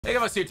Big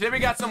of us here. Today we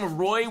got some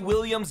Roy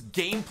Williams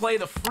gameplay,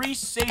 the free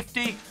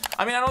safety.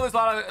 I mean, I know there's a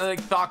lot of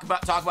like, talk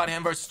about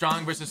him versus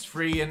strong versus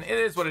free, and it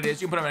is what it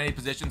is. You can put him in any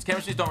positions.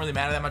 Chemistries don't really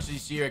matter that much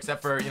this year,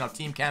 except for, you know,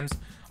 team chems.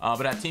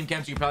 But at team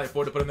chems, you can probably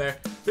afford to put him there.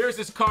 There's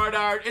this card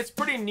art. It's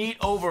pretty neat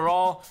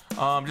overall.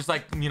 Just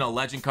like, you know,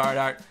 legend card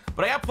art.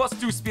 But I got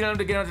 +2 speed on him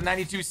to get him to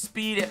 92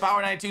 speed, hit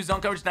power 92,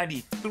 zone coverage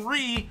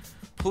 93.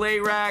 Play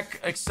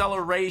rack,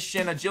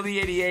 acceleration, agility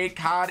 88,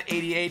 COD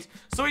 88.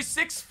 So he's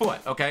 6 foot,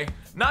 okay?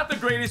 Not the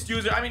greatest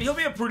user. I mean, he'll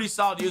be a pretty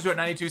solid user at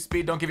 92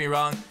 speed, don't get me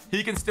wrong.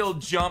 He can still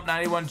jump,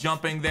 91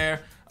 jumping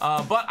there.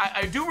 But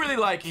I do really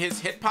like his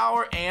hit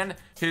power and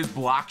his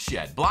block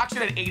shed. Block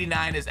shed at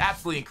 89 is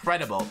absolutely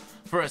incredible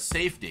for a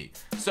safety.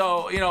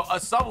 So, you know, a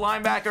sub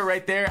linebacker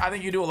right there, I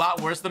think you do a lot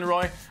worse than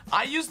Roy.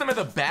 I use them at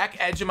the back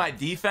edge of my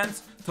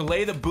defense to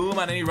lay the boom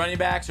on any running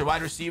backs or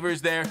wide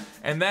receivers there.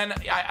 And then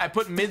I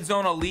put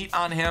mid-zone elite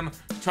on him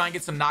to try and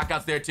get some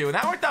knockouts there too. And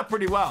that worked out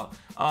pretty well.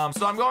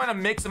 So I'm going to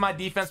mix in my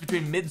defense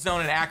between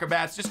mid-zone and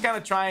acrobats, just kind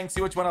of trying,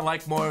 see which one I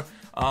like more.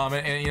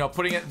 And you know,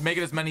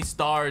 making as many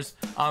stars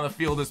on the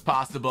field as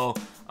possible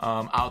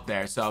out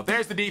there. So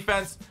there's the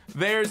defense.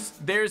 There's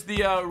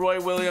the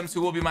Roy Williams, who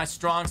will be my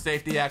strong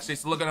safety actually.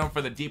 So look at him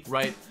for the deep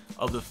right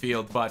of the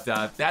field. But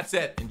that's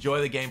it.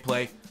 Enjoy the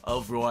gameplay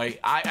of Roy.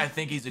 I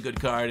think he's a good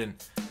card, and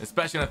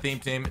especially on a theme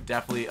team,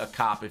 definitely a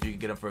cop if you can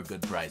get him for a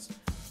good price.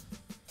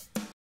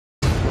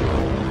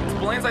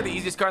 Blaine's like the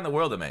easiest card in the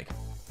world to make.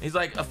 He's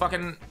like a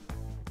fucking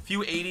few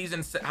 80s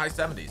and high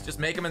 70s. Just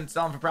make them and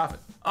sell them for profit.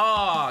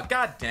 Oh,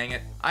 god dang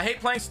it. I hate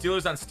playing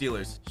Steelers on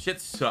Steelers. Shit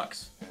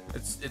sucks.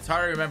 It's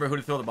hard to remember who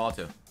to throw the ball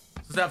to.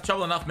 Since I have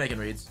trouble enough making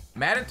reads.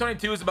 Madden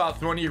 22 is about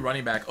throwing to your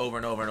running back over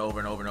and over and over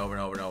and over and over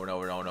and over and over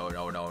and over and over and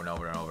over and over and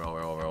over and over and over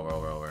and over and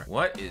over and over.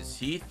 What is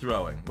he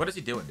throwing? What is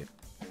he doing, dude?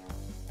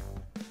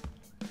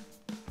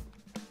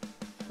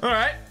 All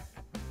right.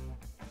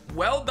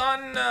 Well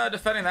done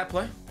defending that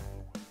play.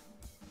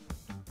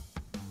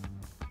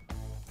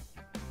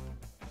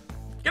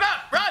 Get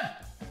up, run!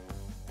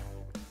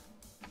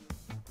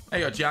 There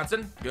you go,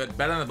 Johnson. Good,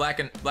 better than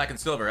the black and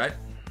silver, right?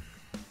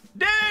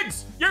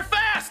 Diggs, you're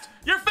fast!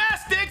 You're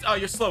fast, Diggs! Oh,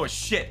 you're slow as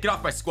shit. Get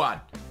off my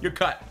squad. You're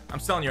cut. I'm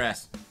selling your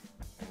ass.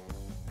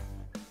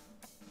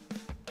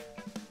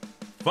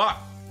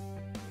 Fuck.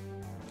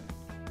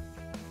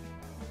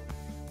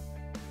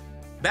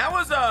 That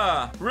was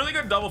a really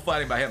good double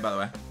flatting by him, by the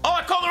way. Oh,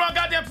 I called the wrong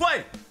goddamn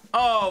play.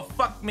 Oh,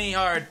 fuck me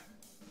hard.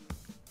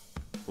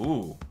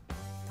 Ooh.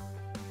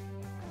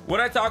 What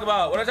did I talk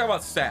about? What did I talk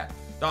about Sap?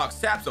 Dog,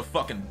 Sap's a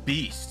fucking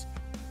beast.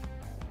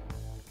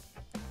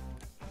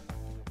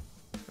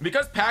 And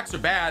because packs are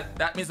bad,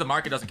 that means the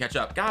market doesn't catch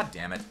up. God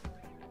damn it.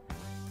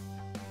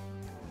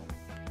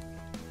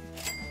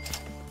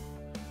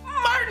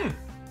 Martin!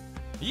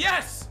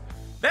 Yes!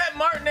 That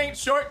Martin ain't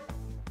short.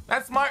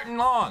 That's Martin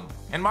long.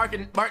 And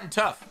Martin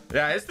tough.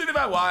 Yeah, it's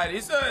 35 wide.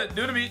 He's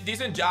doing a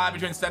decent job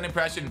between sending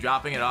pressure and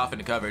dropping it off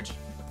into coverage.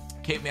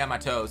 Keep me on my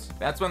toes.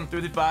 That's when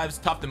 35's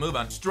tough to move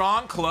on.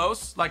 Strong,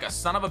 close, like a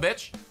son of a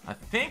bitch. I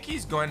think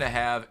he's going to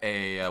have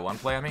a one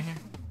play on me here.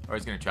 Or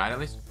he's going to try it at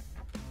least.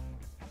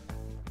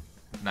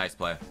 Nice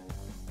play.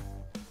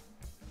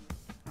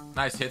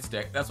 Nice hit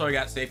stick. That's why we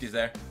got safeties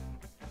there.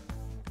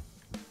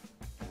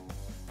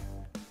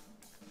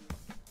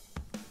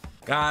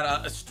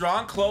 God, a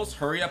strong, close,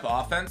 hurry-up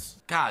offense.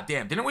 God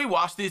damn, didn't we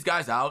wash these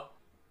guys out?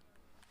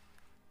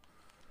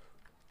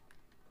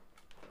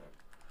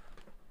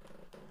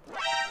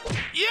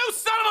 You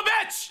son of a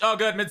bitch! Oh,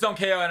 good. Mid-zone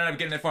KO ended up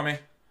getting it for me.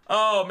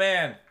 Oh,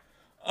 man.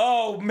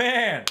 Oh,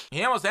 man.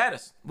 He almost had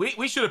us.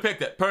 We should have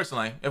picked it,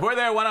 personally. If we're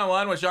there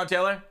one-on-one with Sean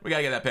Taylor, we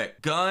gotta get that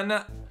pick.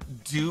 Gun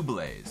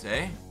Dublaze,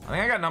 eh? I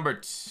think I got number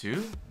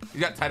 2.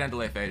 He's got tight end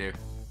delay fade here.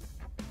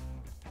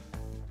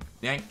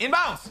 Dang.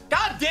 Inbounds!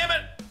 God damn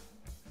it!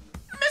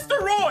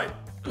 Mr. Roy!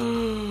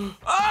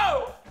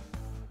 Oh!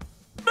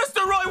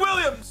 Mr. Roy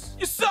Williams!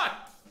 You suck!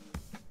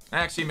 I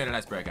actually made a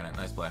nice break on it.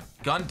 Nice play.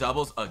 Gun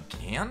doubles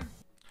again?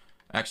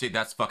 Actually,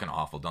 that's fucking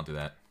awful. Don't do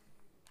that.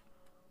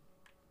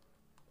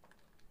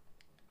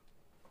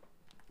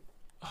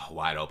 Oh,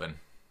 wide open.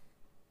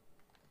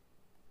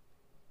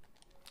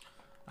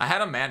 I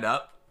had him manned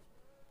up.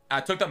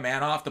 I took the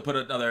man off to put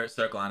another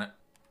circle on it.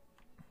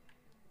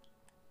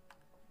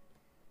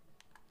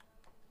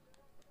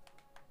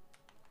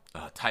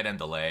 Tight end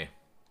delay.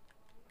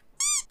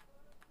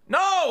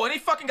 No! And he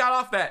fucking got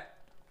off that.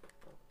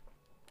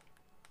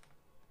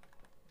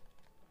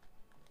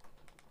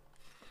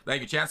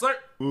 Thank you, Chancellor.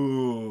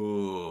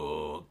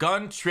 Ooh.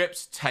 Gun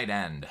trips tight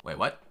end. Wait,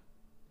 what?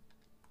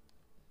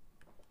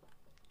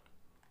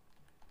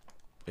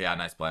 Yeah,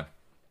 nice play.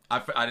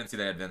 I didn't see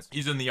that, Vince.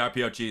 Using the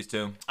RPO cheese,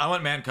 too. I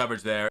want man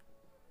coverage there.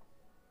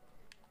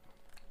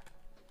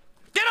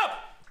 Get up!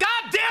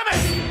 God damn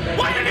it!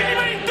 Why did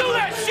anybody do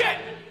that shit?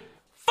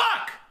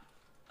 Fuck!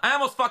 I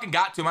almost fucking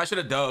got to him. I should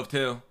have dove,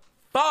 too.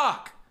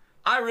 Fuck!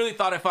 I really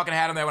thought I fucking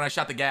had him there when I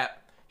shot the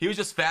gap. He was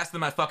just faster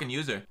than my fucking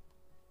user.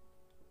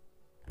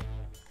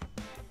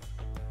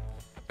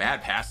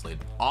 Bad pass lead.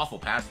 Awful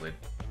pass lead.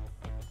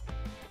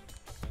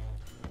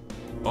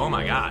 Oh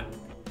my god.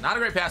 Not a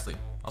great pass lead.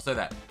 I'll say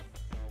that.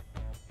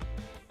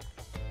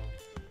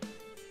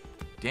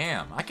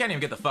 Damn, I can't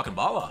even get the fucking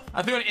ball off.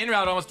 I threw an in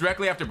route almost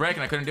directly after break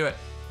and I couldn't do it.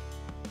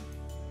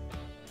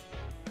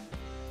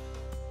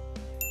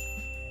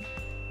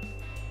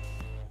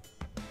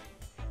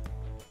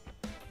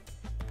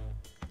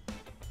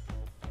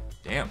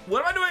 Damn.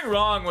 What am I doing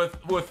wrong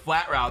with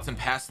flat routes and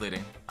pass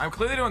leading? I'm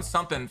clearly doing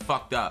something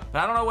fucked up, but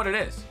I don't know what it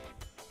is.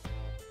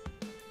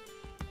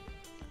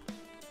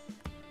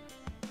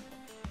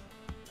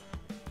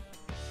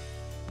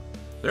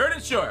 Third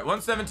and short,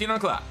 1:17 on the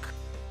clock.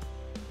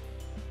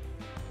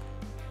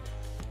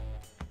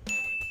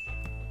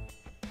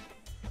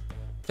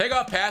 Take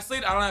off pass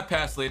lead. I don't have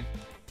pass lead.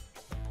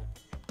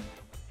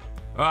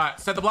 All right,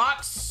 set the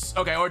blocks.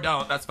 Okay, or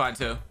don't. That's fine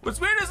too.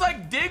 What's weird is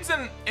like Diggs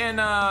and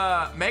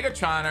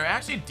Megatron are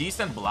actually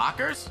decent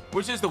blockers,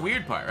 which is the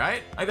weird part,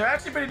 right? Like they're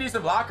actually pretty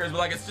decent blockers, but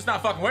like it's just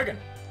not fucking working.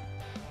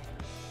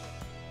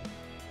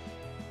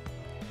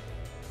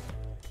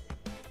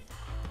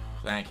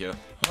 Thank you.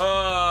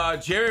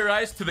 Jerry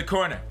Rice to the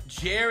corner.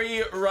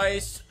 Jerry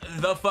Rice,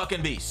 the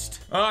fucking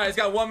beast. All right, he's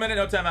got 1 minute,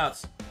 no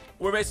timeouts.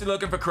 We're basically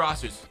looking for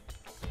crossers.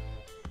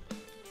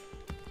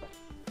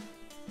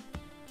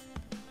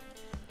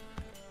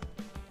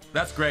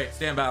 That's great.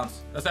 Stay in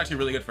bounds. That's actually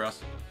really good for us.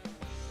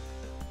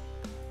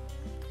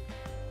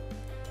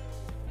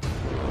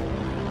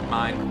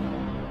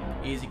 Mine.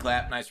 Easy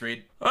clap. Nice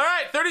read. All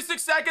right,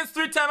 36 seconds,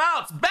 3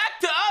 timeouts. Back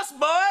to us,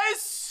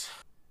 boys.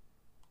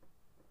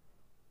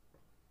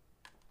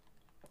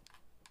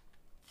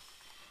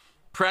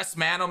 Press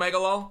man, Omega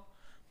lol.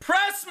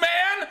 Press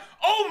man,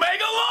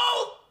 Omega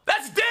lol.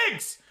 That's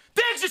Diggs.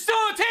 Diggs, you're still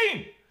on the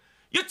team.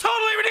 You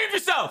totally redeemed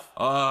yourself.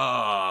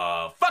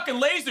 Fucking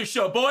laser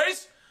show,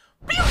 boys.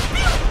 Pew,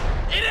 pew.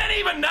 It ain't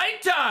even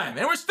nighttime,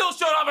 and we're still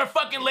showing off our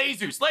fucking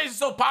lasers. Lasers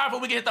so powerful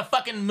we can hit the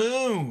fucking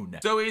moon.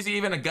 So easy,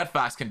 even a gut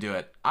fox can do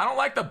it. I don't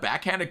like the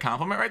backhanded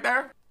compliment right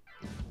there.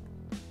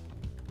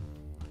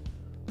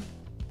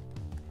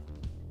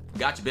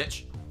 Gotcha,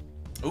 bitch.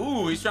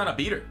 Ooh, he's trying to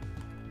beat her.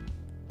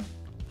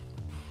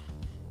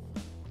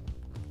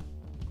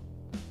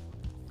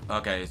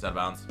 Okay, he's out of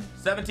bounds.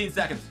 17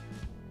 seconds.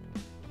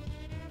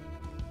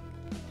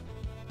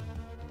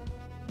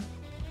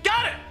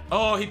 Got it!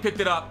 Oh, he picked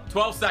it up.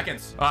 12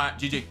 seconds. All right,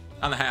 GG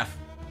on the half.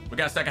 We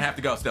got a second half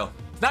to go still.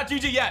 It's not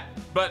GG yet,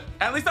 but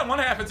at least on one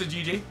half, it's a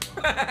GG.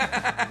 All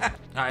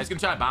right, he's gonna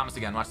try to bomb us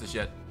again. Watch this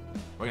shit.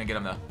 We're gonna get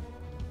him though.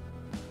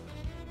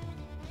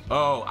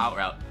 Oh, out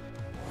route.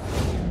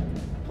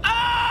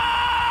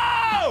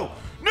 Oh!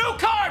 New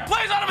card,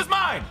 plays out of his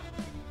mind.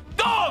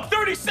 Dog,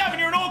 37,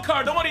 you're an old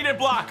card. The one he didn't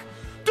block.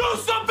 Do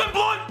something,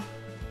 Blunt!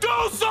 Do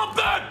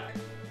something!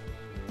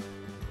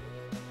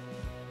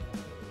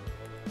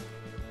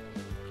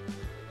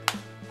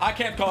 I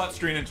can't call it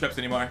screen and trips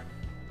anymore.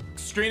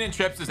 Screen and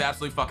trips is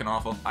absolutely fucking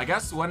awful. I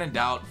guess when in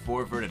doubt,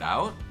 forward it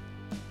out.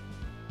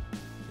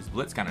 This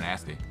blitz kind of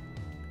nasty.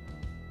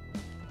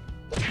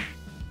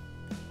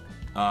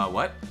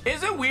 What?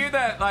 Is it weird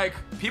that, like,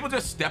 people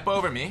just step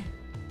over me?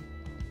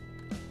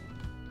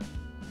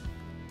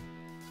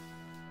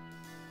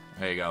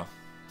 There you go.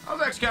 I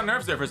was actually kind of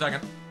nervous there for a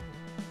second.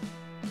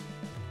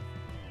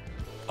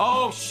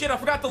 Oh, shit, I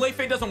forgot the late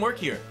fade doesn't work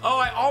here. Oh,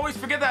 I always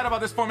forget that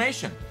about this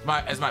formation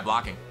as my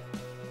blocking.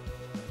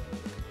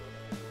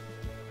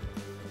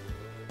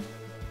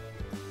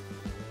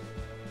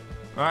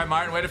 All right,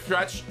 Martin, way to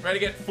stretch. Ready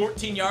to get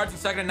 14 yards in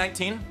 2nd and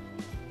 19.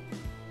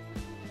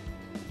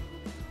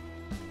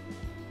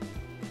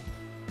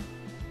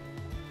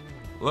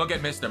 Look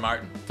at Mr.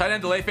 Martin. Tight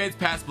end delay fades,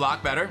 pass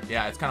block better.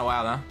 Yeah, it's kind of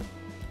wild, huh?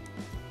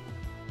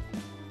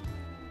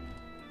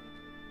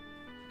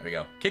 There we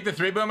go. Kick the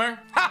 3-boomer.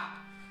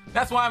 Ha!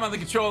 That's why I'm on the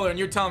controller and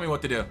you're telling me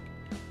what to do.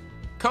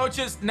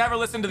 Coaches, never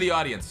listen to the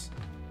audience.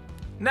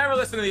 Never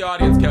listen to the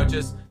audience,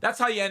 coaches. That's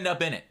how you end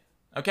up in it,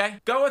 okay?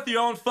 Go with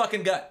your own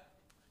fucking gut.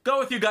 Go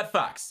with your gut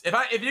fox.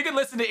 If you can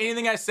listen to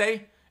anything I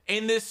say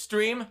in this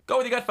stream, go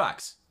with your gut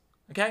fox,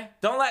 okay?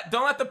 Don't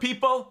let the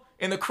people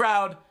in the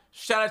crowd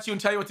shout at you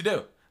and tell you what to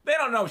do. They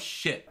don't know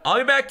shit. I'll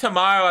be back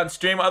tomorrow on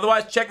stream.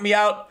 Otherwise, check me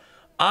out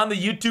on the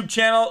YouTube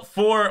channel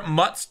for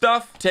MUT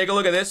stuff. Take a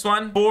look at this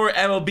one. For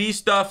MLB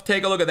stuff,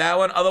 take a look at that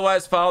one.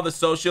 Otherwise, follow the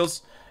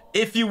socials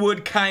if you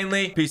would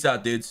kindly. Peace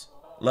out, dudes.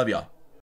 Love y'all.